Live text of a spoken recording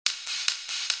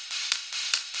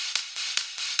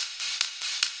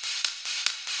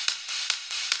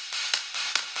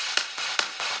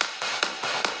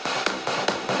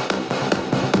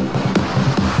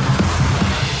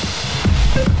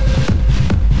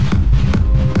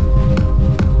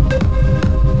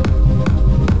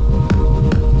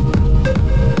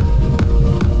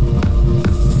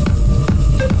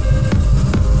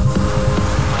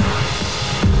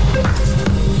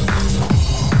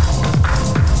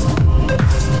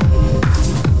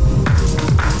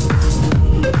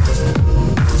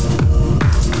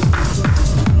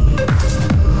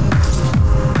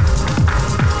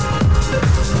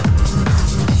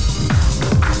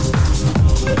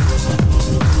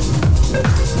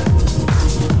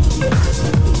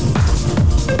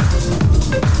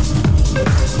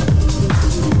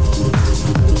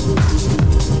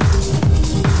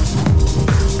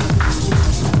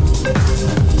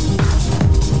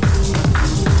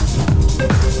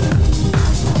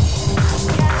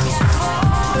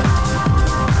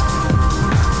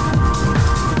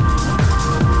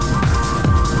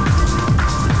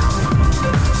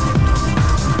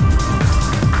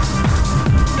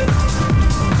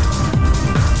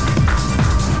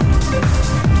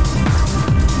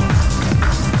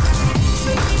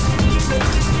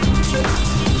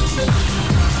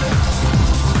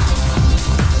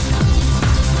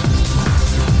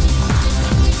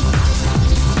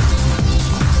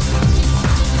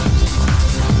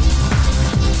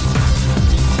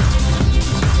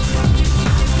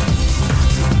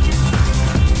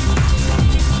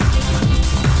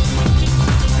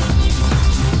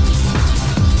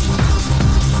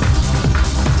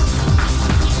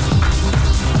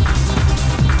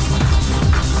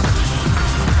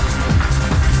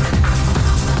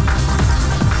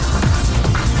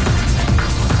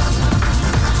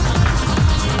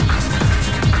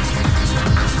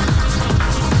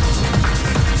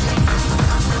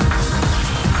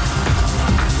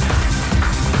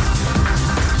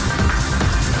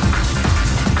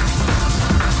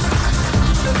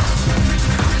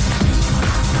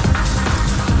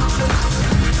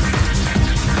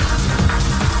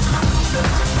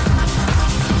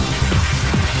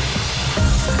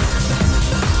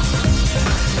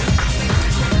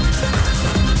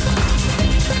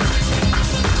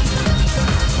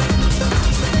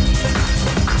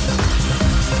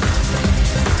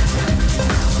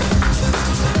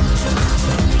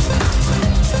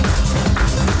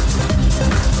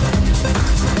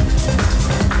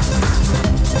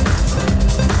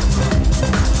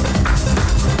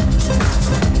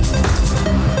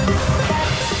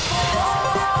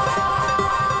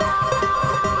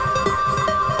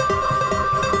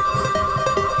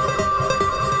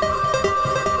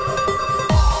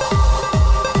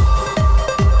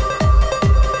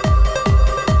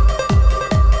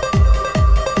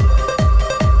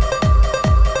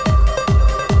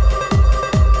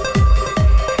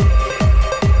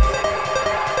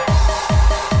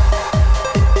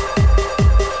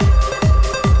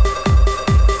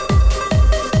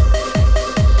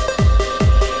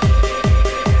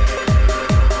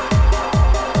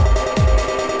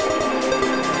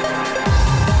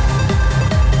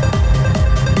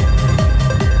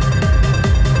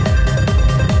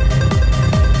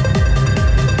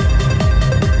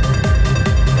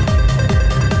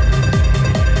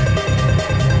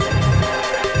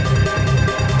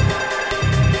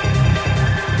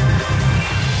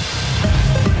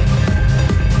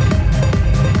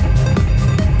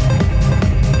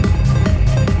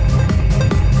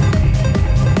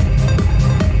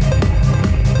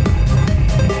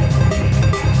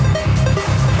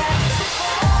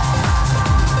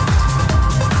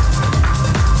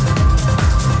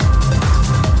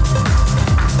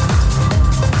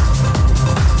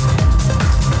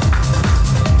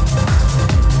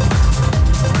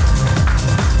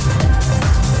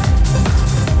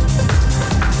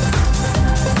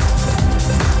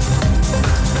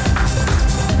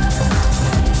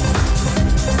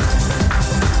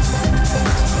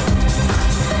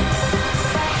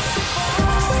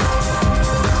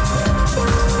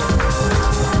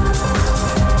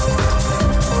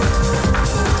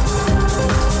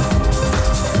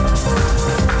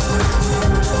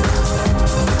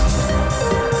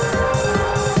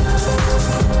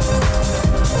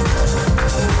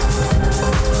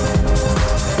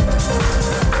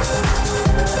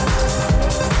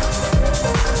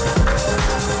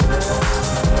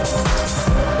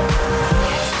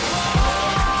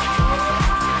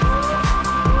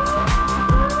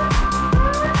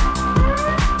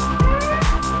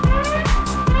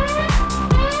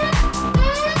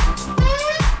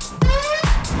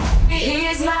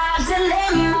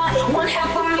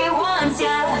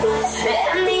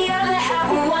and the other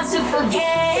half wants to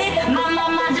forget.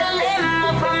 My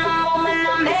dilemma from the moment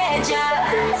I met ya.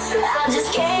 I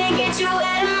just can't get you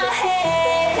out of my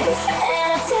head,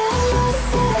 and I tell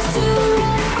myself to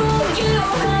run from you,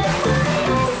 but I find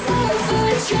myself so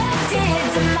attracted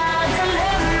to my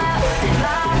dilemma.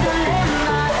 My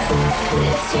dilemma,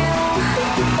 it's you,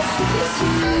 it's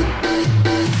you.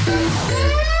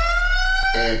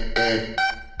 Baby,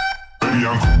 I'm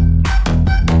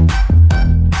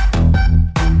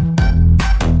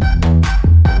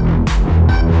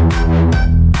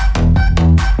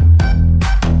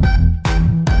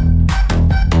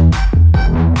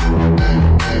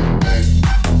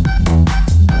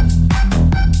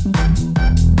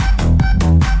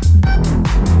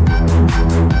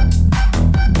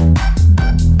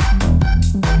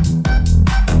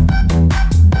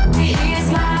Here's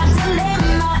my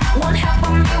dilemma. One half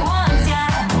of me wants ya,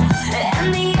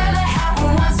 and the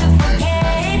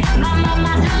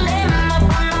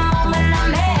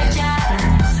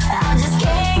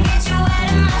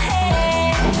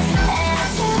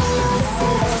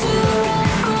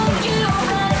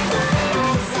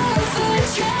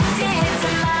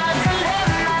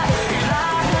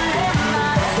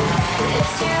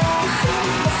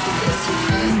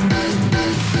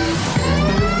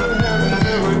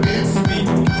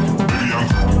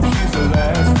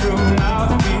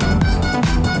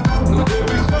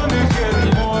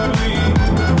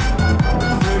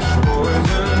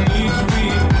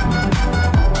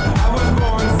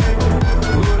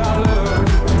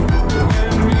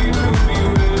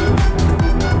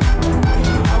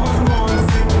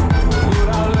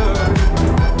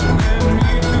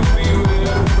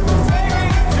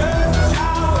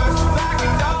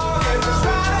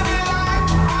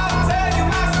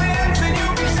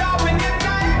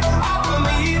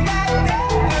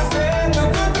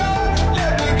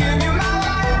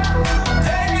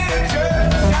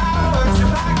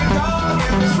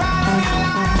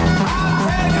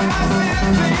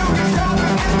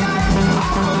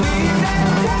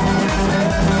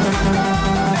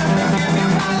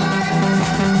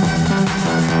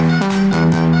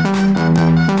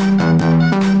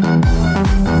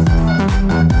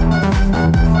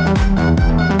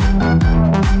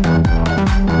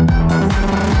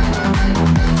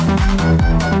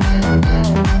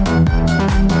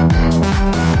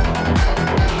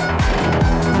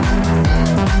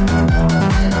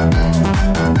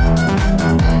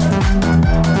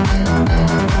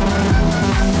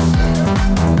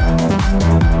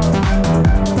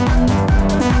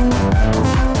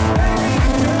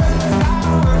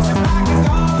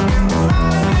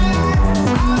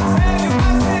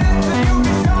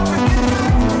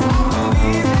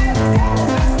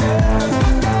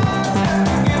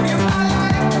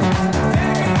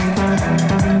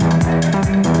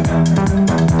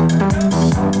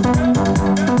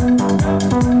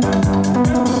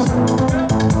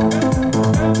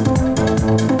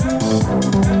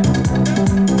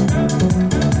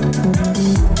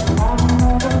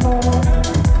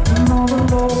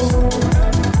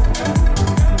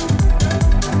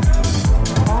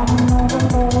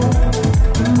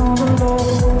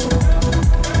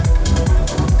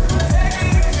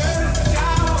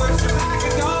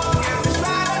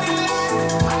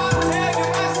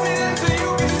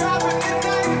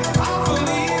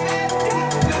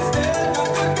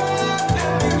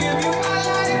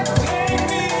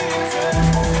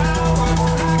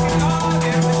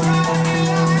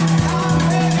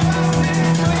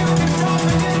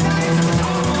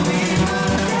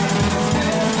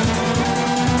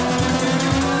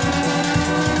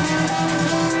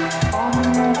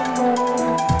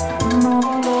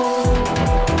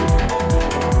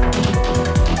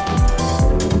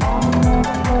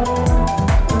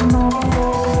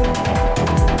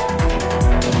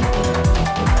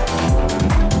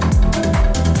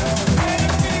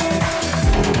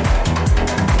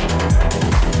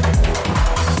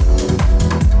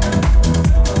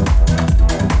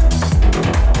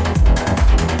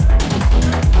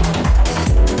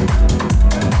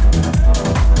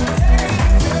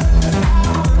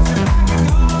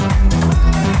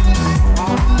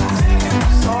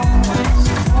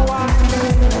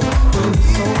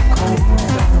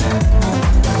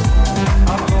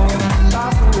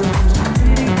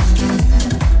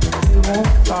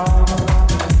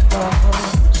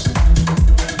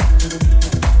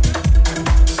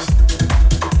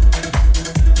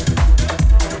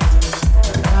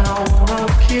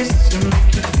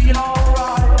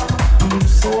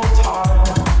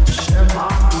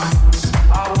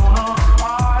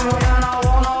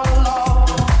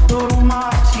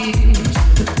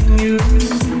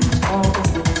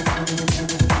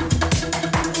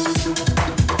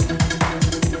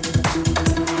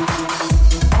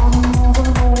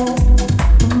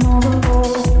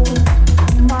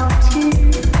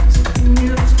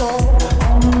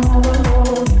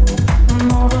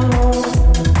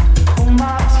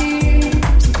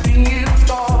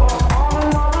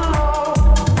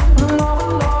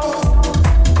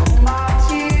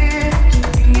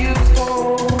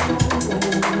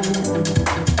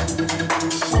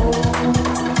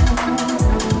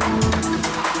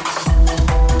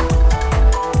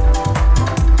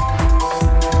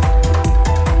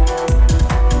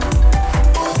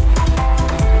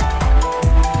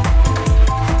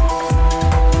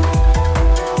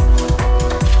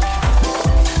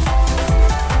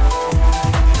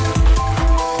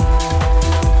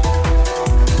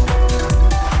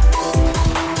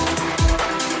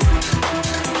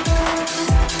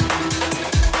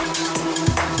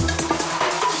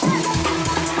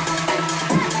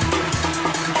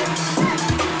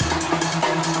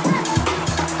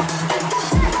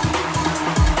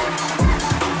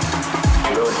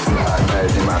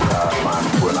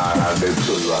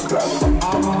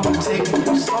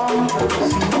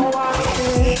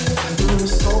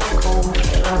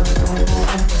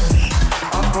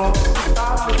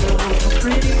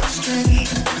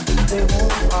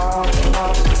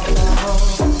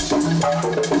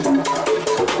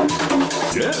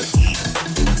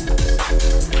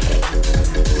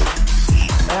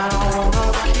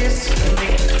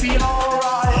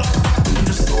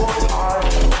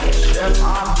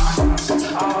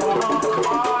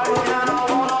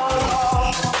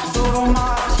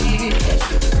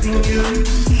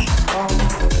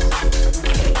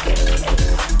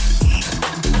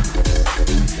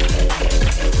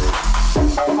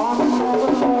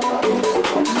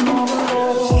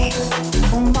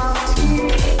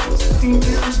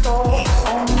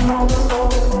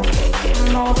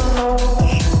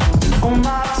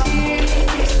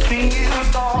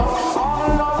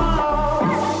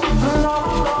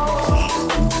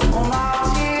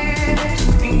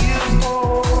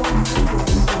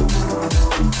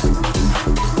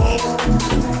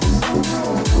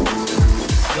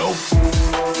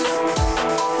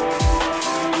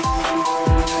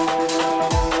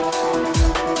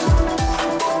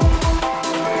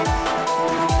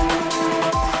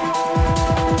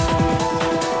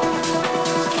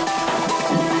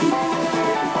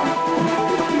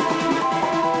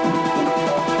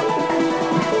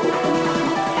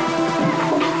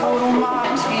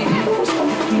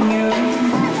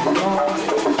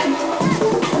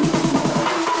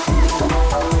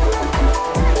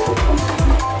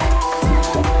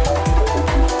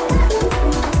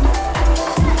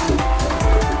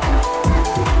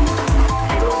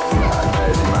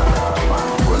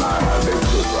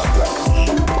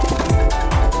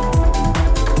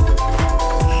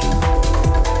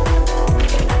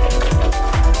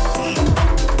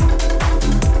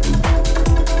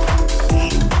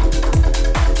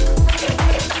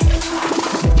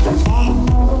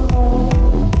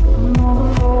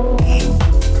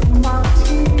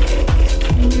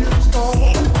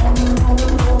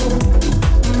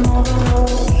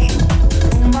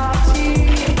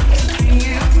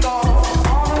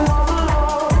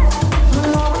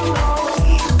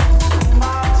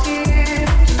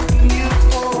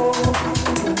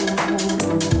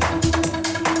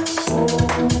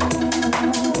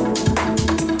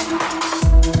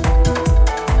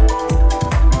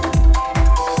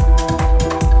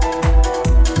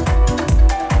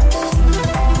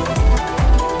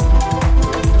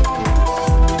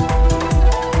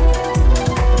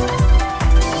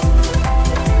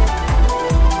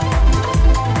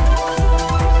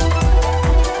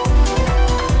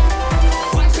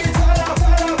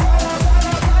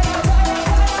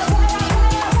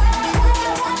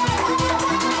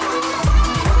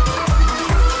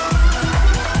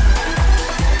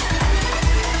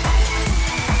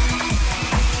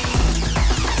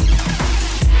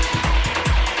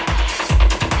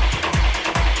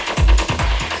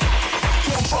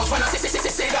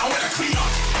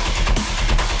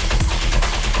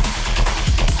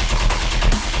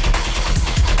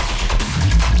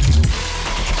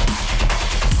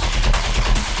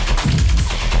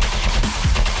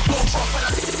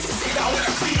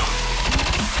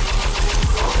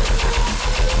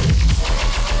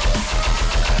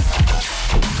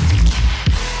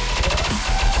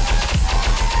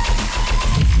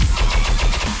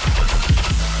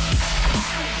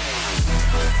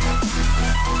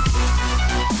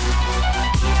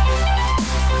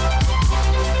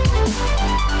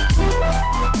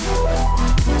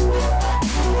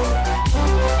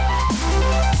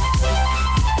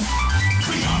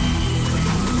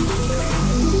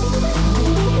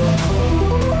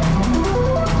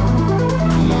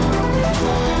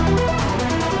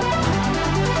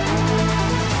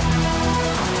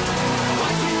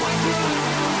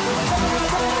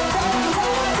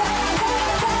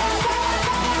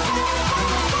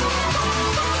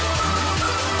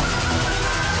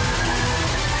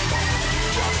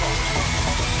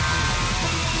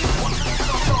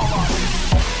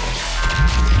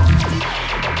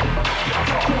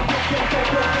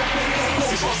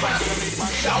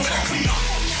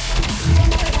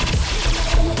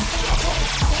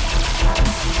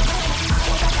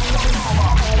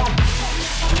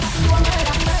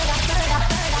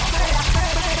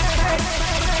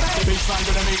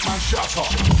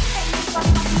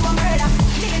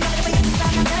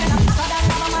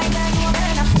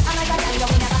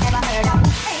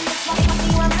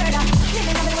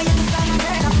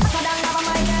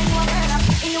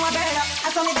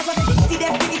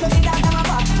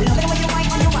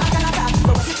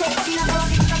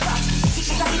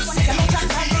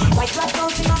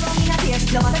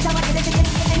No matter how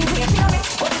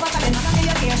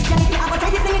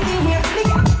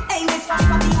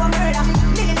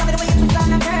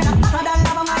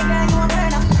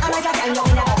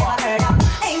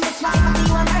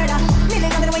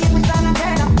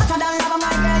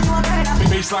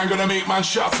baseline gonna make man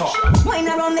shut up. Wine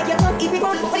around, make your tongue, if we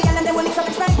run. For the girl and them will mix up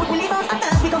and try. We live on a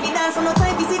dance, we come we dance, so no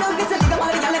time. We sit down, we sit down,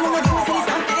 all the girl and we do we say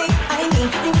something. I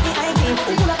mean,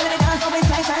 we pull up and we dance, always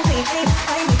try something. I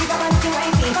mean, we go on looking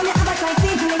right thing. Come here, have a try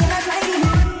thing, you ain't not sliding.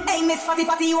 Hey, Miss Fatty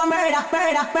Fatty, you a murder,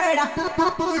 murder, murder.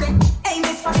 Hey,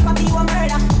 Miss Fatty Fatty, you a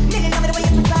murder. Million of the way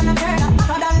you twist on a murder.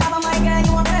 Cause that love of my girl,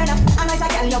 you a murder. And I say,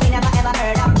 girl, you will never ever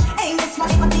murder. Hey, Miss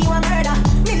Fatty Fatty, you a murder.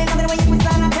 Million of the way you twist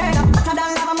on a murder. Cause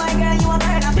that love of my girl, you a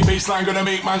murder. Baseline gonna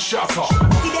make man shut up.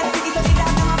 See them pretty, so they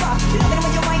dance on my rock. Love it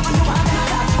when you whine and you want to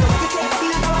have. So when you take up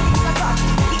in a door, it's a rock.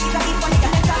 It is a hit when you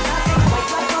can let that dance. White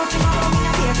flag don't sing around in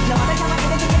a tear. No matter how much you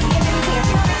get, you see them here.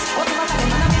 What you want to do,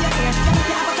 man, I'm in your ear. Then you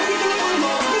can't have a country, then you can't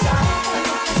move.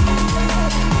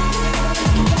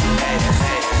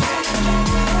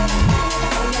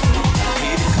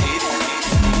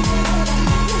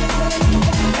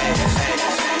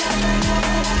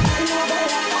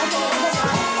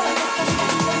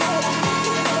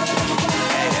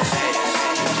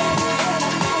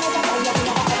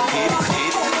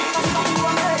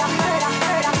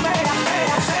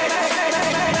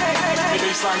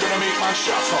 Baseline gonna make man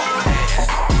shut up.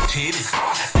 Titties,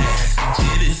 ass and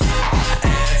titties,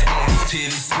 ass,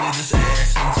 titties, titties,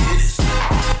 ass and titties,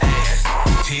 ass,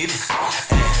 titties, ass and titties, ass, titties, titties,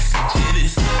 ass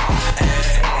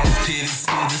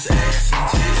and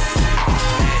titties,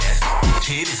 ass,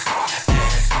 titties, ass and titties, ass, titties, titties,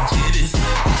 ass and titties,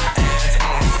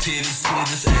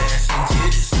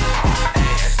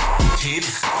 ass, titties,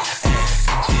 ass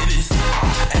and titties,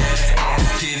 ass,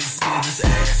 titties, titties,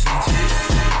 ass and titties.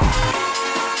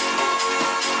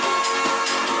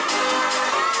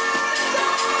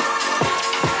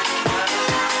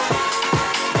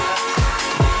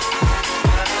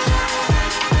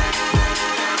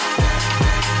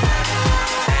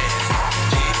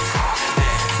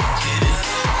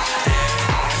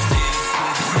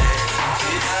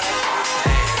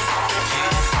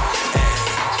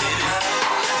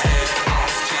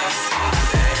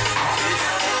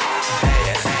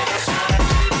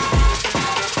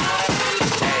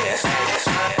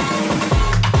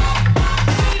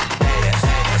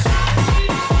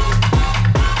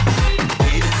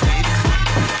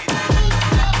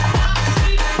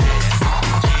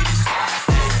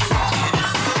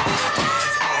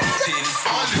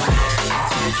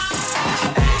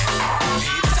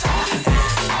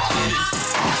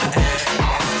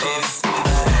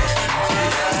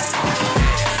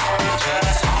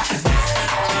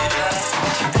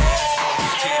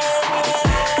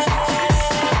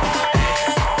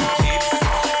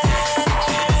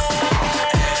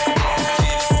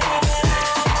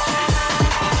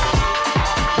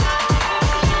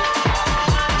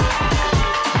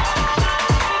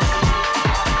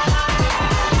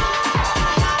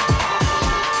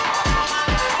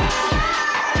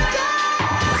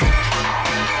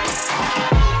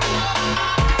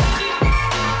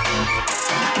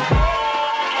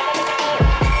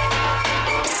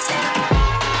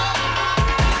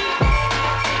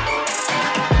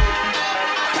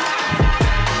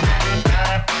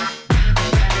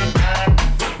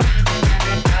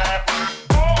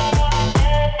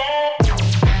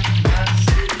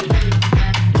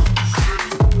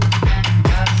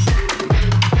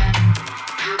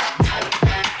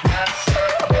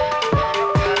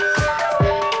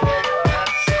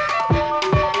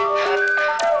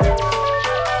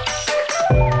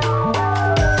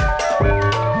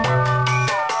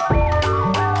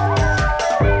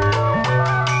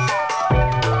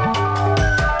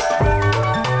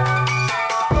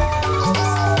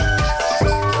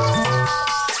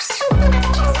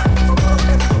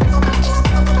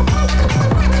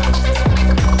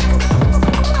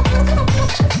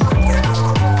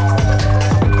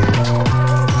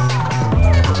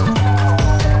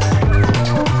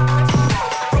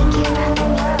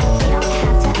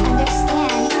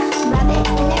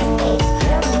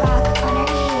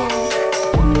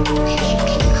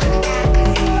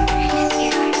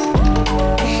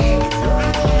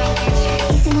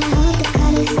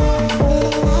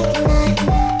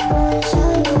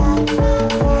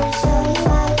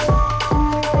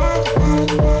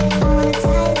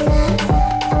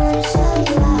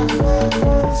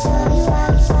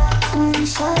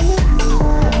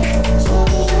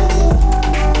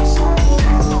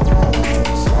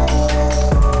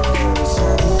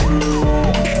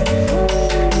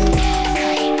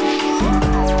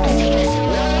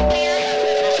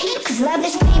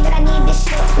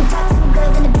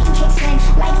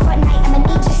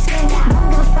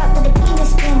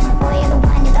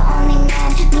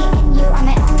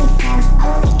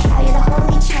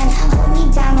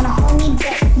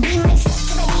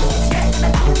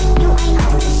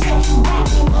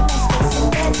 Back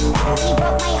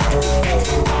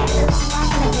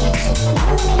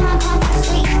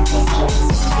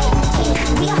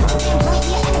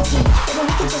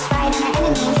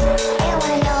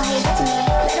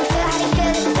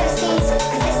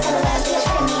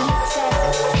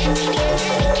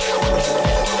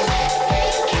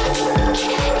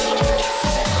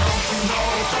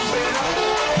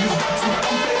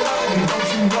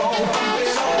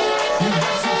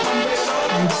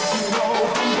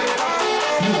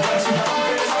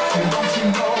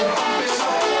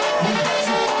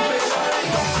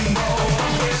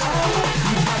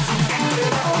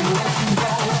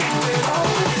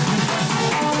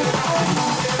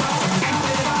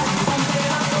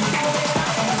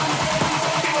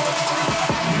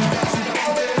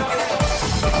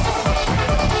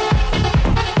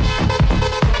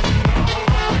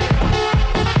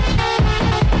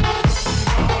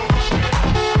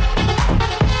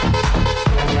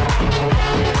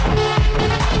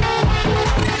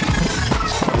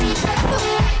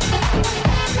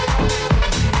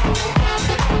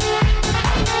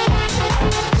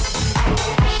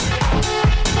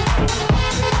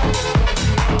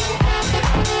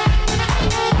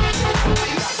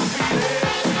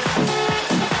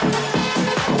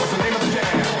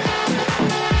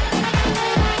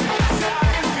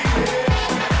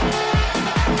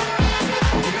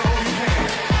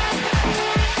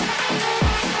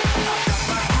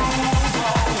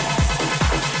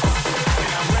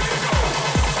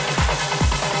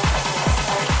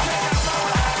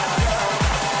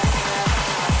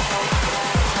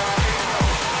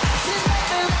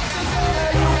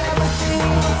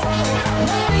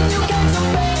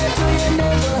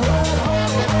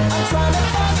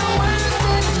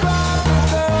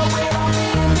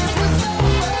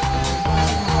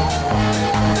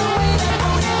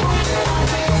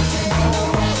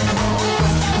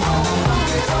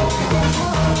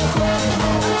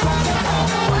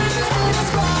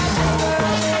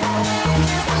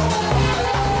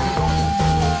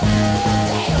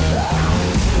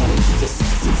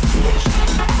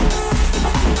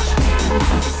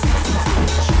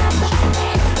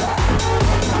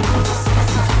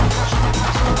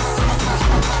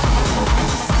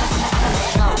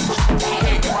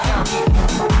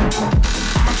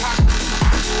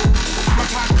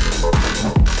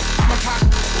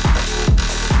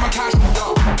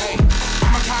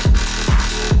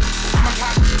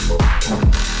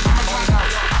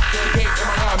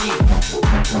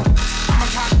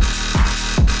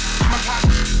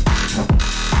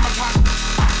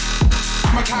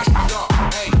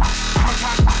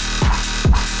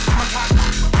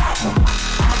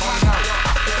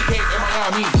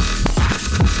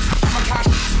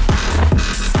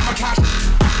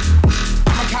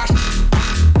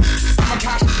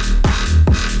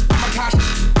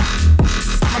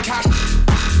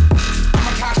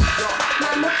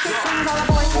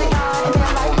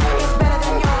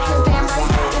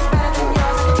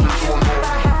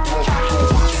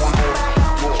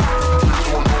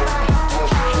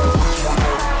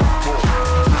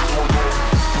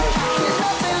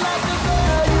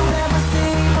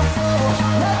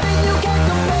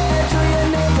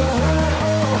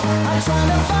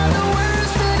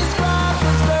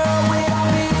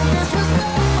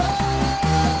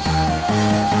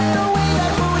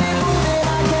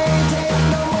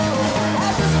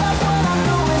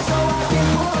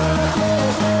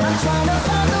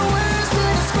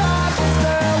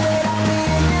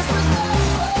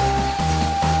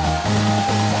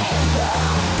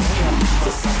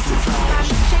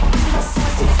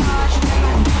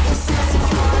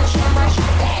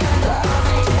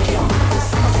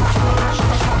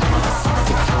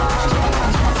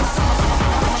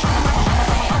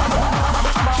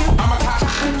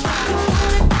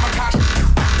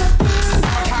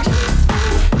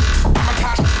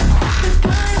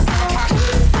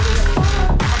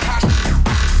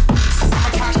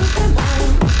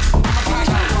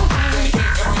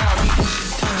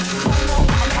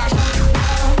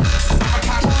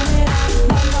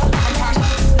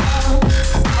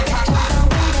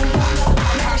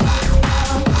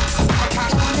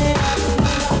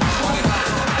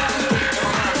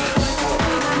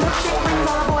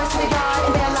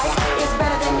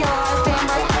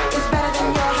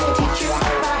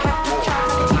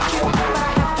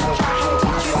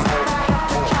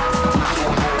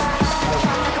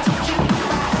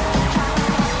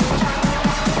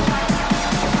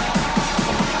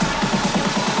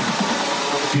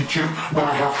but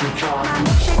I have to try. My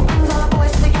milkshake brings all the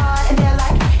boys to the yard, and they're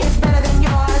like, it's better than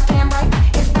yours. Damn right,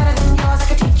 it's better than yours. I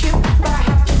could teach you, but I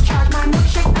have to charge. My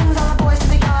milkshake brings all the boys to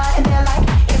the yard, and they're like,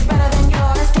 it's better than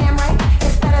yours. Damn right,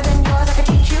 it's better than yours. I could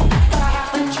teach you, but I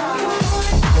have to charge.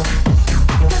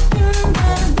 The thing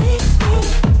that makes me,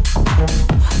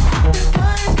 the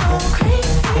guys go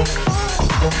crazy for.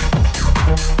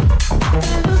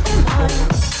 They lose their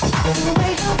mind, the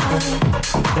way how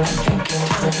I think it's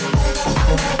time.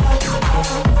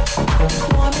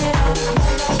 Warm it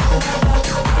up.